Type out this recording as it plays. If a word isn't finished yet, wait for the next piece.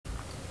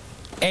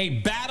A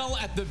battle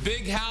at the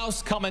big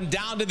house coming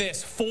down to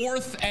this.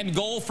 4th and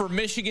goal for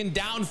Michigan,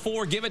 down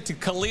 4. Give it to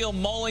Khalil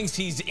Mullings.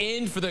 He's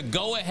in for the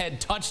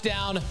go-ahead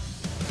touchdown.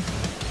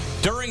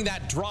 During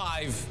that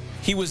drive,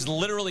 he was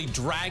literally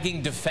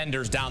dragging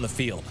defenders down the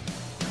field.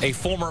 A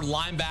former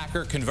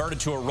linebacker converted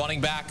to a running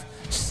back.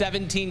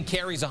 17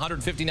 carries,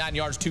 159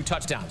 yards, 2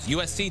 touchdowns.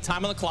 USC,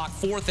 time on the clock,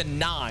 4th and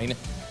 9.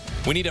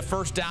 We need a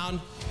first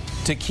down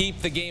to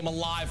keep the game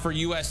alive for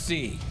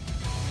USC.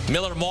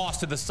 Miller Moss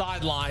to the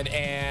sideline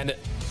and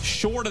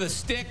short of the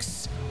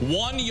sticks,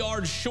 1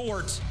 yard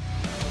short.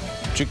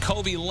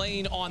 Jacoby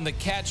Lane on the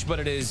catch, but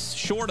it is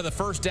short of the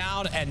first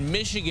down, and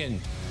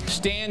Michigan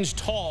stands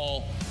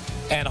tall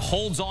and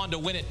holds on to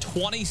win it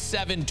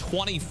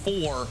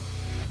 27-24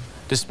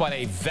 despite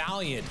a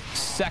valiant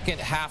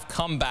second-half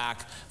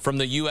comeback from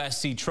the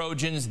USC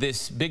Trojans.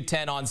 This Big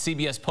Ten on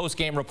CBS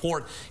postgame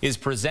report is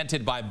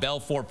presented by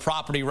Belfort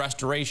Property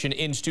Restoration,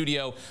 in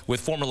studio with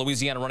former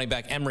Louisiana running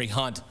back Emory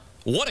Hunt.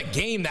 What a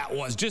game that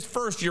was. Just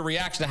first, your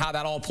reaction to how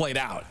that all played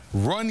out.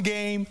 Run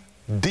game,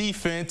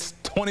 defense,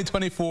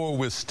 2024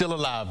 was still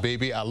alive,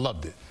 baby. I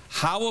loved it.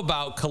 How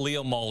about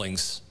Khalil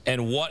Mullings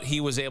and what he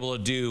was able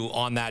to do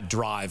on that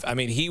drive? I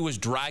mean, he was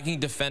dragging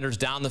defenders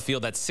down the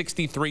field. That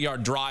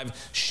 63-yard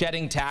drive,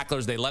 shedding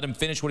tacklers. They let him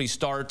finish what he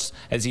starts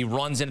as he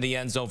runs into the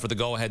end zone for the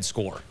go-ahead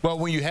score. Well,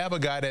 when you have a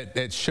guy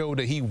that showed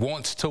that he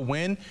wants to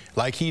win,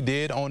 like he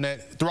did on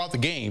that throughout the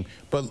game,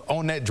 but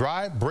on that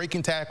drive,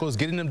 breaking tackles,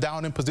 getting them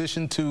down in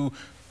position to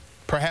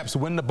perhaps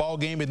win the ball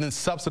game and then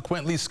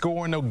subsequently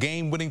scoring a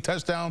game-winning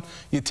touchdown,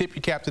 you tip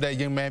your cap to that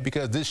young man,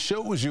 because this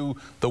shows you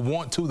the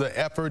want to, the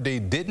effort. They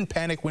didn't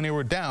panic when they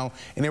were down,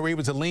 and they were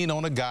able to lean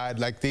on a guy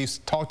like they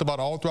talked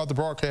about all throughout the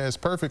broadcast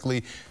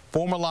perfectly.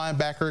 Former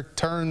linebacker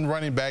turned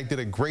running back, did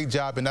a great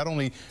job in not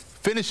only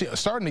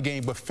starting the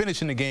game, but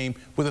finishing the game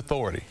with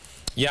authority.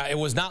 Yeah, it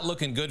was not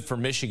looking good for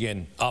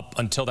Michigan up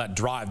until that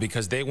drive,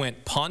 because they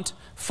went punt,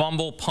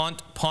 fumble,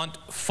 punt, punt,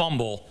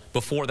 fumble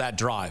before that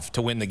drive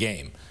to win the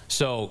game.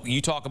 So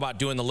you talk about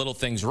doing the little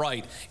things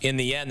right. In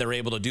the end, they're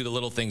able to do the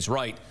little things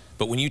right.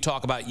 But when you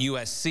talk about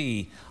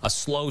USC, a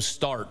slow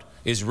start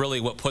is really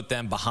what put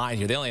them behind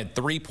here. They only had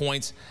 3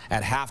 points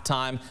at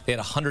halftime. They had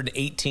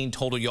 118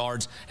 total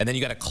yards, and then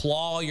you got to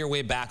claw your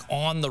way back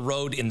on the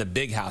road in the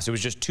big house. It was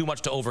just too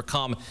much to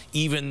overcome,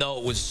 even though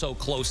it was so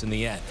close in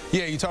the end.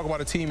 Yeah, you talk about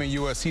a team in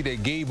USC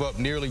that gave up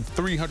nearly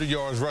 300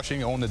 yards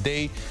rushing on the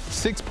day,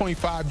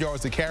 6.5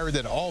 yards to carry.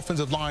 That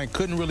offensive line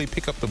couldn't really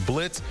pick up the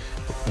blitz.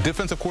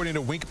 Defensive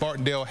coordinator Wink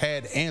Martindale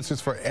had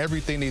answers for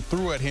everything they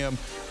threw at him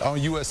on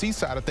USC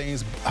side of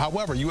things.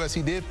 However,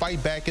 USC did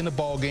fight back in the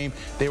ball game.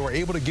 They were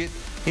able to get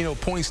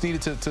points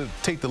needed to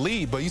take the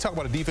lead. But you talk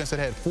about a defense that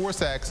had 4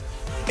 sacks,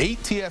 8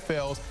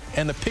 TFLs,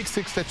 and the pick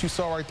 6 that you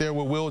saw right there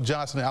with Will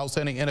Johnson, an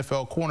outstanding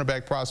NFL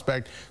cornerback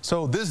prospect.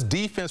 So this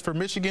defense for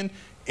Michigan,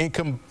 in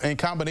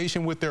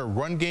combination with their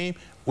run game,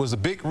 was a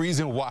big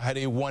reason why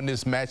they won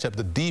this matchup.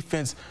 The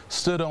defense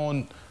stood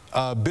on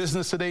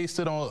business today,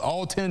 stood on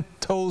all 10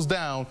 toes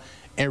down,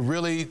 and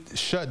really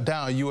shut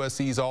down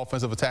USC's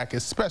offensive attack,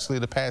 especially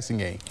the passing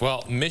game.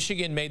 Well,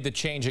 Michigan made the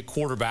change at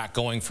quarterback,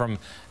 going from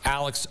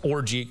Alex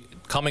Orji,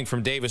 coming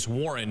from Davis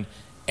Warren,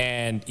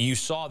 and you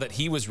saw that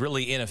he was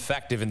really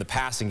ineffective in the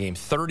passing game.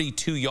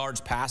 32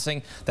 yards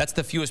passing. That's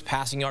the fewest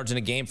passing yards in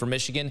a game for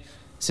Michigan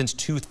since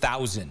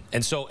 2000.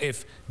 And so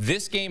if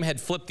this game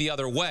had flipped the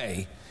other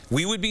way,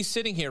 we would be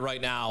sitting here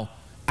right now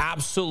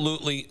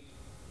absolutely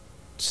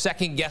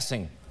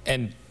second-guessing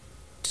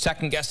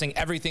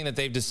everything that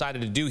they've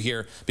decided to do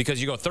here,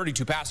 because you go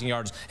 32 passing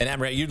yards, and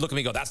Emory, you'd look at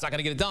me and go, that's not going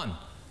to get it done.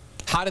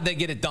 How did they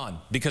get it done?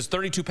 Because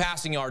 32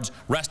 passing yards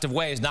rest of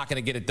way is not going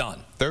to get it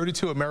done.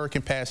 32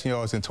 American passing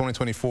yards in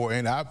 2024.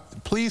 And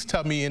please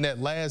tell me, in that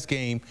last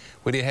game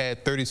where they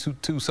had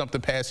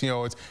 32-something passing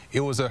yards,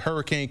 it was a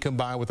hurricane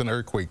combined with an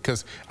earthquake.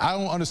 Because I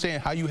don't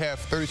understand how you have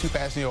 32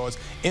 passing yards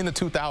in the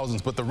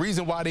 2000s. But the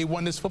reason why they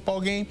won this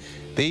football game,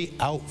 they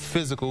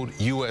out-physicaled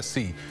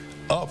USC.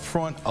 Up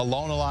front,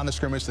 along the line of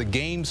scrimmage, the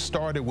game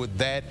started with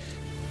that.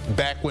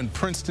 Back when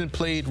Princeton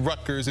played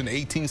Rutgers in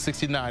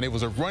 1869, it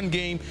was a run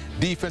game,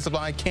 defensive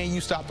line. Can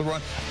you stop the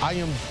run? I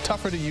am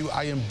tougher than you,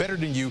 I am better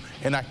than you,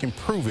 and I can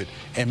prove it.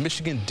 And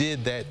Michigan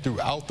did that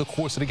throughout the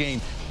course of the game.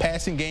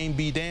 Passing game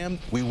be damned.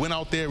 We went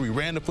out there, we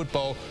ran the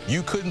football.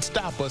 You couldn't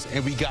stop us,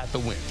 and we got the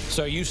win.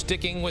 So are you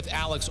sticking with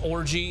Alex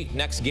Orji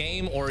next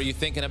game, or are you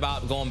thinking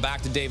about going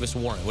back to Davis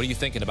Warren? What are you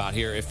thinking about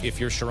here if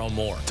you're Sharon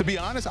Moore? To be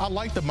honest, I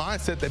like the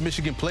mindset that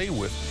Michigan played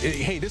with.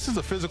 Hey, this is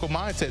a physical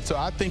mindset, so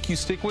I think you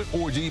stick with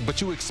Orji, but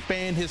you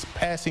expand his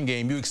passing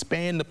game. You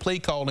expand the play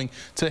calling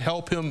to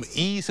help him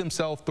ease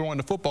himself throwing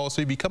the football,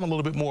 so you become a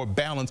little bit more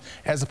balanced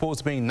as opposed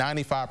to being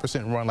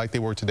 95% run like they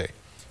were today.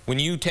 When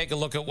you take a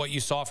look at what you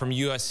saw from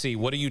USC,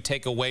 what do you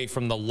take away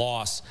from the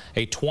loss,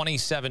 a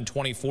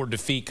 27-24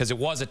 defeat, because it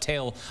was a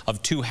tale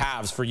of 2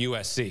 halves for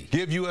USC?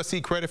 Give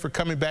USC credit for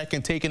coming back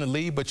and taking the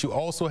lead, but you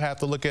also have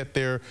to look at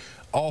their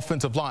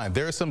offensive line.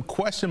 There are some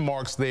question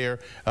marks there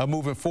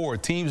moving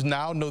forward. Teams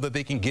now know that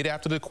they can get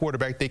after the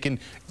quarterback. They can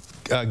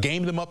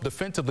gamed them up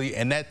defensively,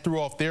 and that threw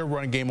off their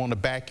run game on the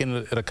back end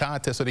of the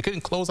contest, so they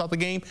couldn't close out the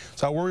game.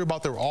 So I worry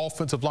about their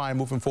offensive line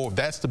moving forward.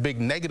 That's the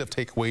big negative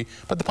takeaway.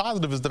 But the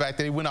positive is the fact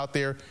that they went out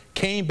there,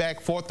 came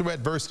back, fought through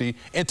adversity,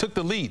 and took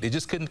the lead. They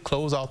just couldn't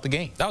close out the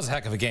game. That was a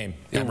heck of a game,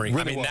 Emery.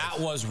 Really, I mean, that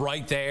was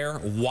right there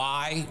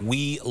why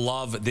we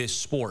love this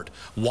sport,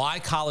 why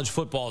college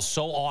football is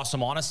so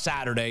awesome on a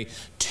Saturday.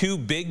 Two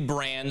big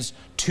brands,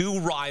 two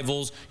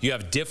rivals. You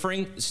have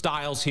differing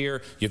styles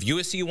here. You have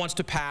USC who wants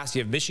to pass.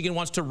 You have Michigan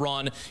wants to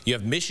run. You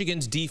have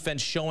Michigan's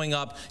defense showing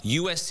up.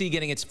 USC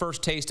getting its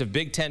first taste of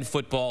Big Ten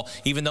football,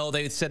 even though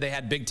they said they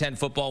had Big Ten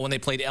football when they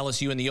played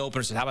LSU in the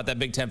opener. So how about that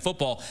Big Ten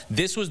football?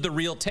 This was the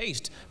real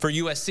taste for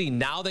USC.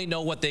 Now they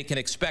know what they can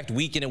expect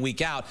week in and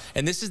week out,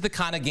 and this is the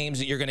kind of games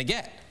that you're going to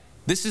get.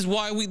 This is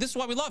why we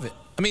love it.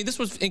 I mean, this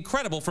was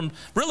incredible from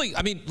really,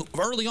 I mean,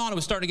 early on it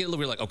was starting to get a little,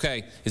 we were like,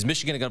 okay, is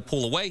Michigan going to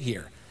pull away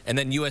here? And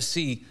then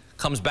USC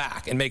comes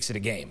back and makes it a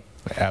game.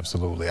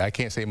 Absolutely. I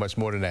can't say much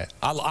more than that.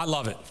 I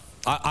love it.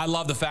 I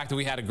love the fact that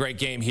we had a great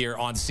game here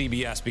on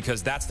CBS,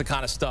 because that's the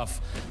kind of stuff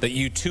that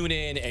you tune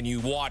in and you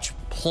watch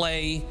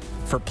play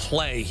for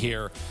play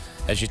here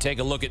as you take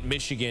a look at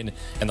Michigan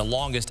and the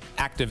longest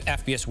active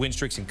FBS win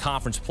streaks in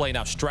conference play,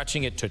 now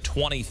stretching it to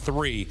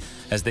 23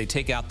 as they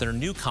take out their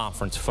new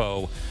conference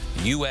foe,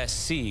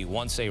 USC,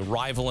 once a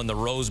rival in the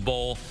Rose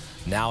Bowl,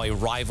 now a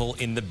rival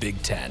in the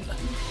Big Ten.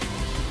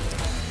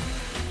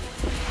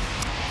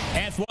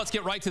 And let's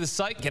get right to the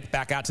site, get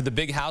back out to the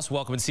big house.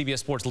 Welcome to CBS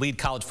Sports lead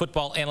college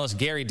football analyst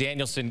Gary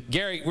Danielson.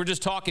 Gary, we're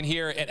just talking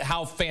here at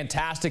how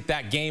fantastic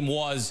that game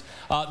was.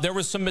 There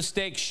was some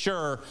mistakes,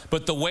 sure,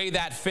 but the way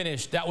that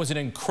finished, that was an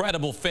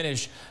incredible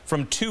finish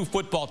from two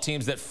football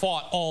teams that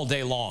fought all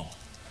day long.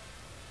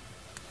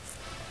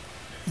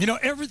 You know,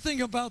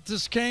 everything about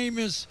this game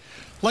is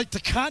like the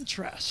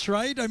contrast,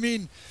 right? I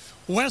mean,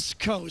 West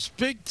Coast,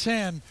 Big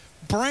Ten,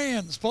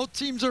 brands. Both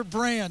teams are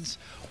brands.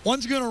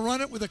 One's going to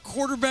run it with a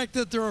quarterback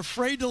that they're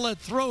afraid to let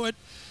throw it.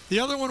 The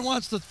other one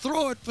wants to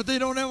throw it, but they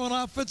don't have an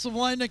offensive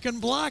line that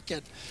can block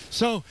it.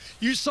 So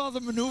you saw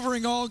the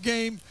maneuvering all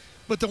game,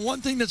 but the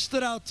one thing that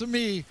stood out to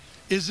me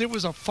is it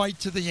was a fight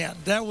to the end.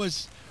 That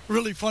was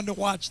really fun to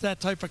watch, that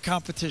type of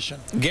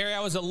competition. Gary, I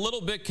was a little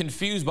bit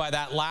confused by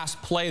that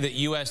last play that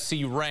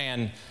USC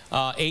ran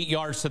 8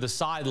 yards to the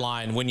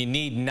sideline when you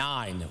need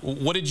 9.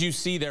 What did you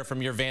see there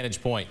from your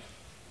vantage point?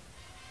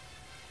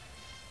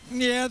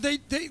 Yeah,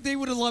 they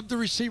would have loved the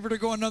receiver to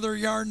go another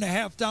 1.5 yards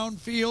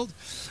downfield.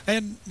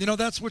 And, you know,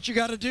 that's what you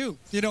got to do.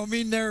 You know, I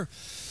mean, they're,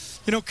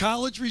 you know,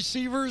 college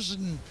receivers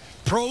and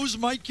pros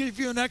might give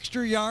you an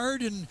extra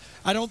yard. And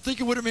I don't think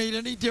it would have made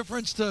any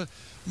difference to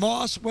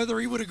Moss whether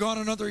he would have gone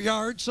another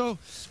yard. So,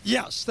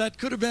 yes, that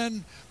could have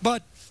been.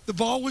 But the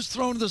ball was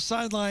thrown to the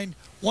sideline.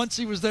 Once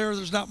he was there,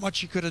 there's not much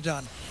he could have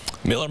done.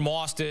 Miller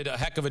Moss did a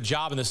heck of a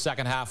job in the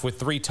second half with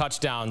 3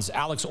 touchdowns.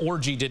 Alex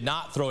Orji did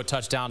not throw a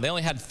touchdown. They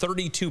only had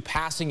 32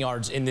 passing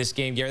yards in this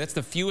game, Gary. That's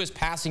the fewest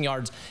passing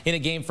yards in a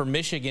game for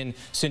Michigan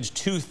since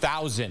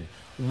 2000.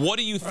 What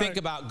do you think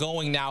about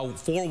going now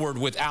forward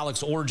with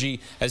Alex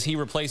Orji as he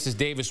replaces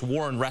Davis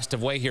Warren rest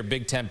of way here,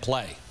 Big Ten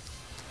play?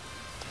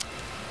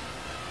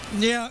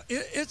 Yeah,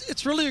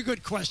 it's really a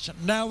good question.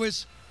 Now,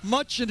 as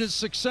much and as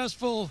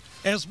successful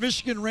as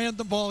Michigan ran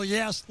the ball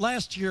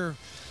last year,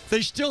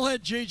 they still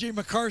had J.J.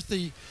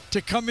 McCarthy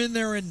to come in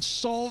there and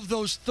solve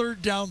those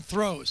third down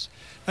throws.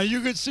 Now,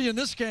 you could see in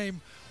this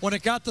game, when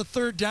it got to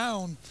third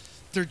down,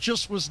 there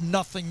just was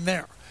nothing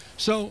there.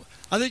 So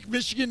I think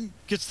Michigan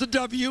gets the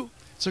W.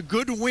 It's a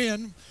good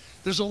win.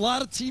 There's a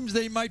lot of teams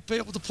they might be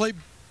able to play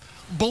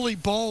bully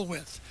ball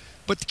with.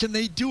 But can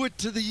they do it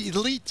to the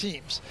elite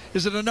teams?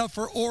 Is it enough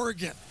for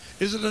Oregon?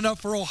 Is it enough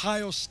for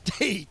Ohio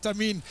State? I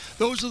mean,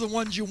 those are the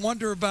ones you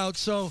wonder about.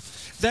 So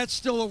that's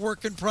still a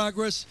work in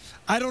progress.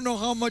 I don't know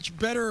how much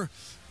better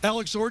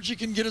Alex Orji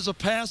can get as a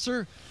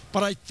passer,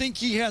 but I think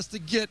he has to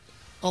get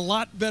a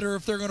lot better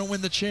if they're going to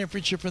win the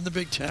championship in the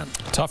Big Ten.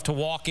 Tough to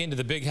walk into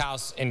the big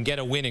house and get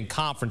a win in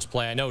conference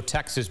play. I know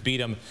Texas beat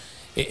them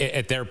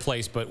at their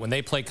place, but when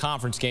they play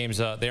conference games,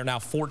 they're now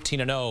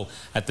 14-0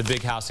 at the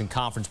big house in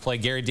conference play.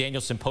 Gary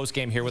Danielson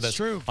post-game here with us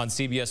on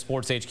CBS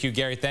Sports HQ.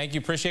 Gary, thank you.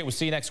 Appreciate it. We'll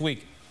see you next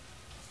week.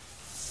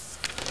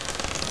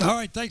 All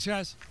right, thanks,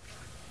 guys.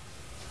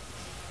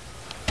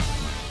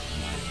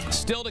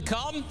 Still to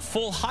come,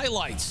 full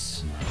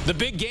highlights. The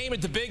big game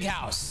at the big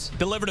house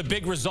delivered a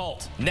big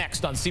result.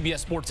 Next on CBS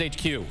Sports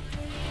HQ.